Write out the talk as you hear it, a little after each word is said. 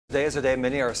Today is a day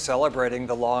many are celebrating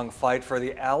the long fight for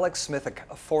the Alex Smith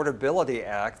Affordability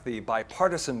Act. The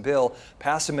bipartisan bill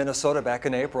passed in Minnesota back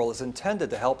in April is intended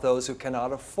to help those who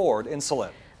cannot afford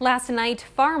insulin. Last night,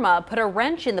 Pharma put a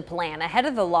wrench in the plan ahead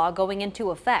of the law going into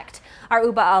effect. Our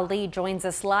Uba Ali joins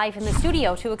us live in the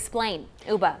studio to explain.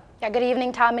 Uba. Yeah, good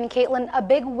evening, Tom and Caitlin. A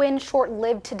big win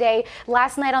short-lived today.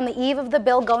 Last night, on the eve of the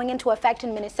bill going into effect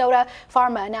in Minnesota,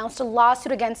 Pharma announced a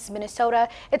lawsuit against Minnesota.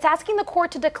 It's asking the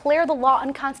court to declare the law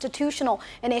unconstitutional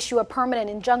and issue a permanent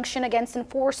injunction against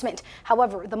enforcement.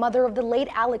 However, the mother of the late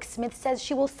Alex Smith says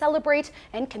she will celebrate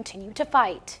and continue to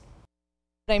fight.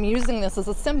 I'm using this as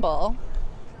a symbol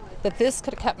that this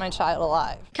could have kept my child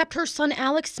alive. Kept her son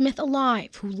Alex Smith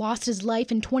alive, who lost his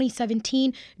life in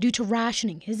 2017 due to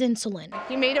rationing his insulin.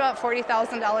 He made about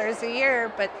 $40,000 a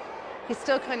year, but he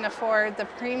still couldn't afford the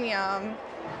premium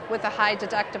with a high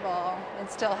deductible and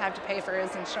still have to pay for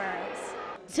his insurance.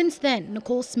 Since then,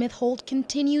 Nicole Smith Holt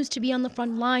continues to be on the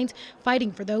front lines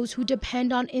fighting for those who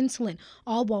depend on insulin,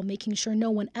 all while making sure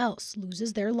no one else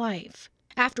loses their life.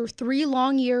 After 3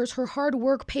 long years, her hard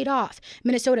work paid off.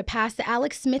 Minnesota passed the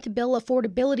Alex Smith Bill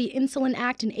Affordability Insulin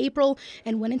Act in April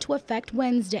and went into effect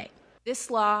Wednesday. This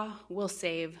law will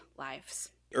save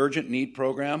lives. Urgent Need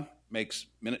Program makes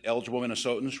eligible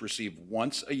Minnesotans receive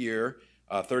once a year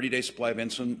a 30-day supply of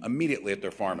insulin immediately at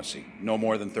their pharmacy, no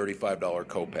more than $35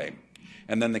 copay.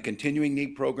 And then the Continuing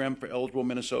Need Program for eligible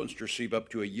Minnesotans to receive up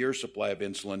to a year's supply of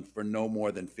insulin for no more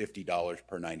than $50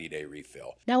 per 90-day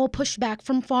refill. Now a pushback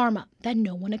from Pharma that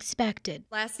no one expected.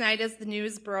 Last night, as the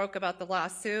news broke about the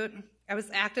lawsuit, I was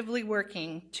actively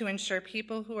working to ensure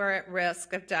people who are at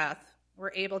risk of death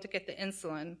were able to get the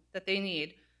insulin that they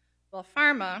need, while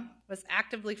Pharma was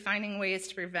actively finding ways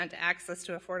to prevent access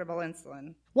to affordable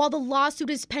insulin. While the lawsuit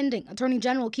is pending, Attorney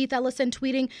General Keith Ellison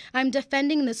tweeting, "I'm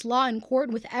defending this law in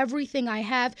court with everything I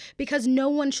have because no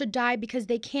one should die because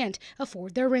they can't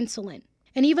afford their insulin."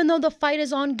 And even though the fight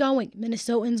is ongoing,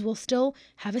 Minnesotans will still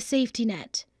have a safety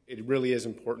net. It really is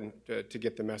important to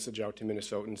get the message out to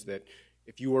Minnesotans that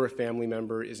if you or a family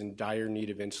member is in dire need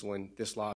of insulin, this law